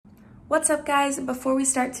What's up guys? Before we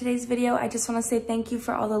start today's video, I just want to say thank you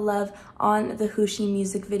for all the love on the Hooshi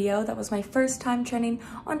music video. That was my first time trending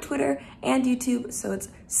on Twitter and YouTube, so it's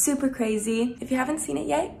super crazy. If you haven't seen it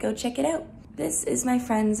yet, go check it out. This is my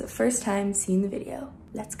friend's first time seeing the video.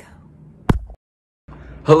 Let's go.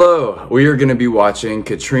 Hello, we are going to be watching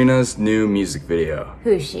Katrina's new music video.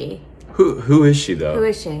 Hooshi. Who is she though? Who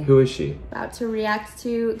is she? Who is she? About to react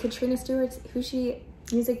to Katrina Stewart's Hooshi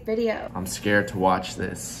music video. I'm scared to watch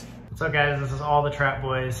this. What's up guys, this is all the Trap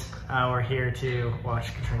Boys. We're here to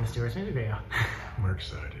watch Katrina Stewart's music video. We're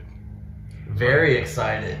excited. Very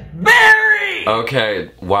excited. Very! Okay,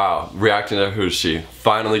 wow, reacting to Hooshi.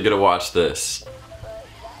 Finally gonna watch this.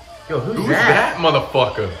 Yo, Who's that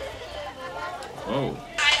motherfucker? Oh.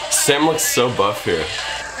 Sam looks so buff here.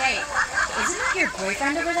 Hey, isn't that your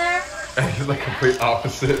boyfriend over there? He's like complete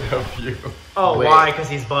opposite of you. Oh, wait. Why? Because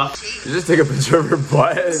he's buff? You just take a picture of her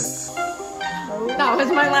butt. That was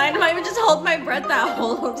my line. I would just hold my breath that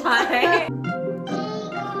whole time.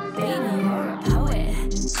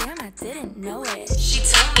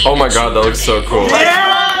 Oh my god, that looks so cool.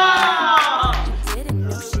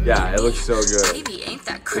 Yeah, it looks so good.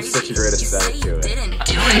 There's such a great aesthetic to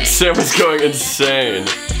it. Sam is going insane.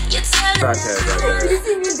 Crackhead right there.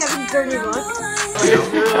 Devyn's dirty look.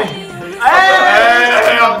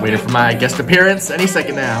 Waiting for my guest appearance any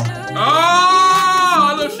second now. Oh,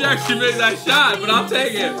 I know she actually made that shot, but I'll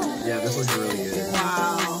take it. Yeah, this looks really good.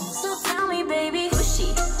 Wow.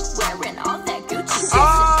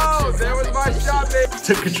 Oh, there was my shot, baby.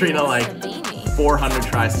 Took Katrina like 400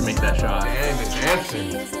 tries to make that shot. And the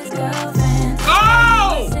dancing.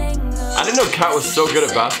 Oh! I didn't know Kat was so good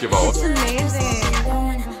at basketball. It's amazing.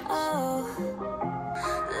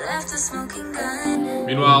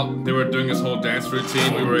 Meanwhile, they were doing this whole dance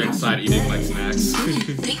routine. We were inside eating like snacks.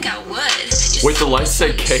 Think I would. Wait, the lights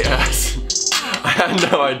say KS? I had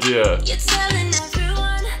no idea. It's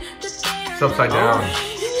upside down.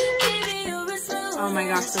 Oh my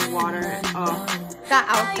gosh, the water. Oh. That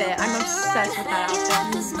outfit. I'm obsessed with that outfit.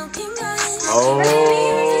 Oh.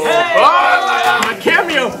 Hey! Oh my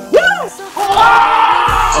cameo! Woo!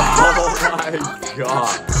 Oh my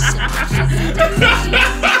god.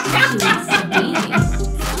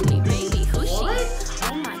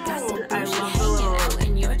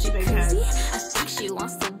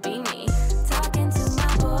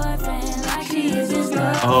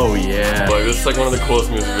 Oh yeah. Like, this is like one of the coolest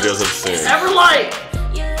music videos I've seen. Ever like!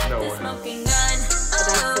 No one.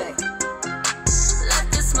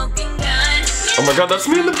 Oh my god, that's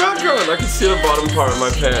me in the background. I can see the bottom part of my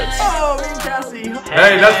pants. Oh, me and Cassie.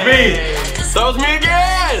 Hey, that's me! That was me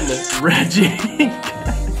again! Reggie.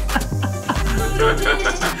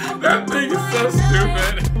 That thing is so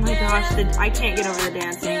stupid. Oh my gosh, I can't get over the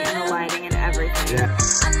dancing and the lighting and everything. Yeah.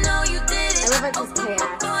 I love it, just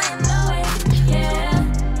chaos.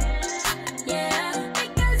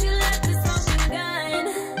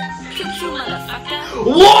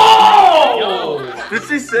 Whoa! Did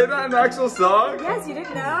she say that in the actual song? Yes, you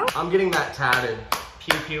didn't know? I'm getting that tatted.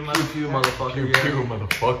 Pew pew Pew motherfucker. pew pew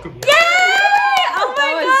motherfucker. Yay! Oh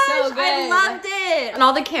my gosh, so good. I loved it. And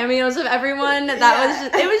all the cameos of everyone, that was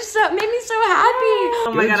just, it was so, made me so happy.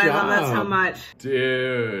 Oh my god, I love that so much.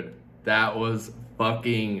 Dude, that was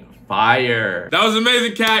fucking fire. That was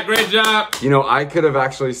amazing, Kat. Great job. You know, I could have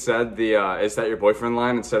actually said the, is that your boyfriend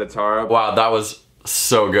line instead of Tara. Wow, that was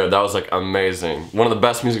so good. That was like amazing. One of the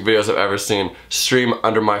best music videos I've ever seen. Stream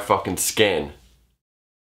Under My Fucking Skin.